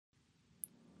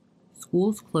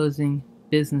Schools closing,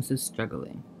 businesses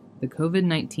struggling. The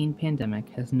COVID-19 pandemic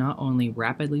has not only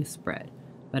rapidly spread,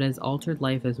 but has altered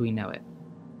life as we know it.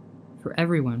 For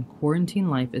everyone, quarantine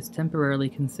life is temporarily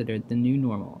considered the new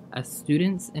normal, as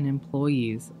students and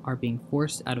employees are being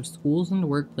forced out of schools and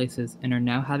workplaces and are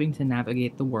now having to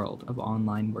navigate the world of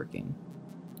online working.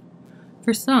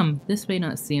 For some, this may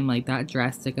not seem like that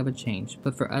drastic of a change,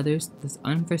 but for others, this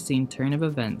unforeseen turn of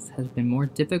events has been more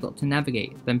difficult to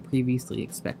navigate than previously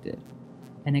expected.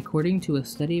 And according to a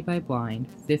study by Blind,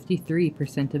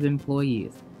 53% of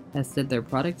employees has said their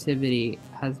productivity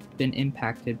has been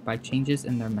impacted by changes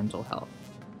in their mental health.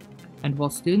 And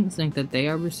while students think that they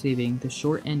are receiving the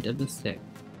short end of the stick,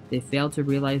 they fail to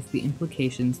realize the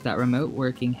implications that remote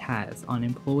working has on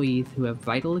employees who have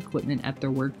vital equipment at their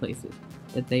workplaces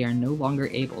that they are no longer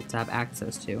able to have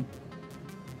access to.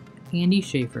 Andy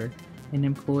Schaefer, an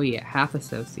employee at Half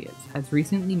Associates, has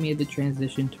recently made the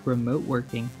transition to remote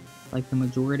working like the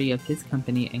majority of his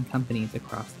company and companies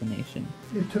across the nation.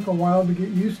 It took a while to get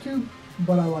used to,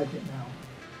 but I like it now.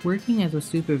 Working as a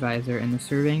supervisor in the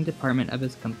surveying department of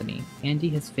his company, Andy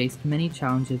has faced many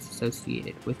challenges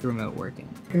associated with remote working.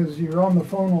 Because you're on the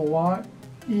phone a lot,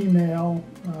 email,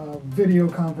 video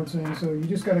conferencing, so you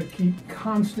just got to keep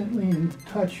constantly in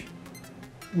touch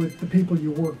with the people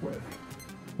you work with.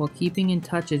 While keeping in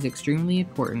touch is extremely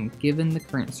important given the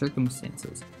current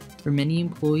circumstances, for many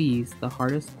employees, the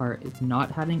hardest part is not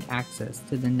having access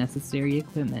to the necessary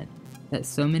equipment that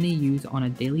so many use on a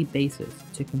daily basis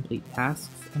to complete tasks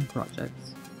and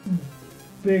projects.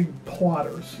 Big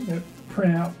plotters that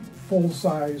print out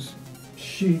full-size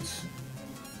sheets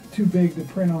too big to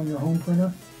print on your home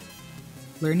printer.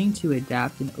 Learning to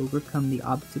adapt and overcome the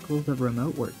obstacles of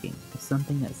remote working is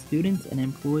something that students and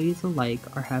employees alike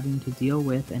are having to deal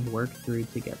with and work through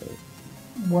together.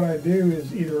 What I do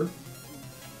is either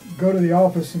go to the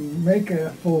office and make a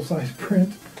full-size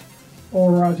print,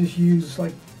 or I'll just use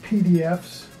like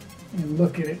PDFs and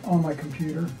look at it on my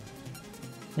computer.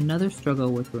 Another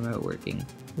struggle with remote working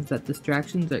is that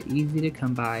distractions are easy to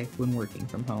come by when working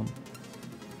from home.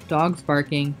 Dogs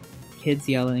barking, kids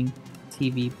yelling,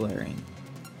 TV blaring.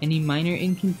 Any minor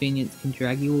inconvenience can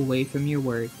drag you away from your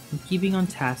work, and keeping on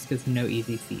task is no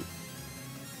easy feat.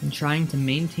 And trying to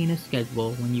maintain a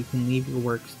schedule when you can leave your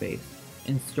workspace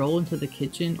and stroll into the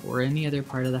kitchen or any other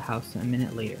part of the house a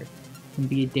minute later can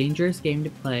be a dangerous game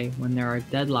to play when there are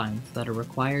deadlines that are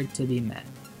required to be met.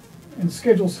 And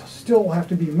schedules still have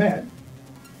to be met.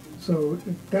 So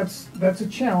that's a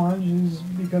challenge, is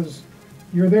because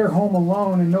you're there home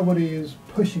alone and nobody is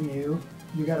pushing you.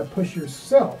 You got to push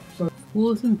yourself. So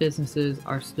schools and businesses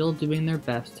are still doing their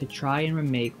best to try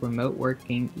and make remote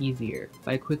working easier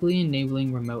by quickly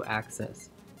enabling remote access.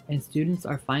 And students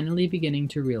are finally beginning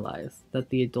to realize that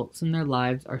the adults in their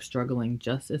lives are struggling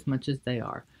just as much as they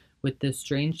are, with this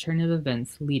strange turn of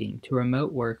events leading to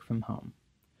remote work from home.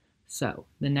 So,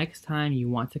 the next time you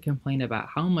want to complain about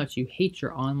how much you hate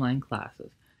your online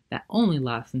classes that only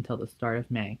last until the start of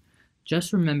May,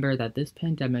 just remember that this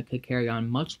pandemic could carry on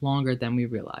much longer than we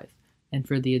realize, and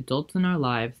for the adults in our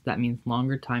lives, that means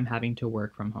longer time having to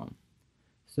work from home.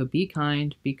 So be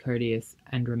kind, be courteous,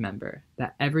 and remember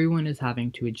that everyone is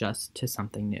having to adjust to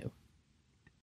something new.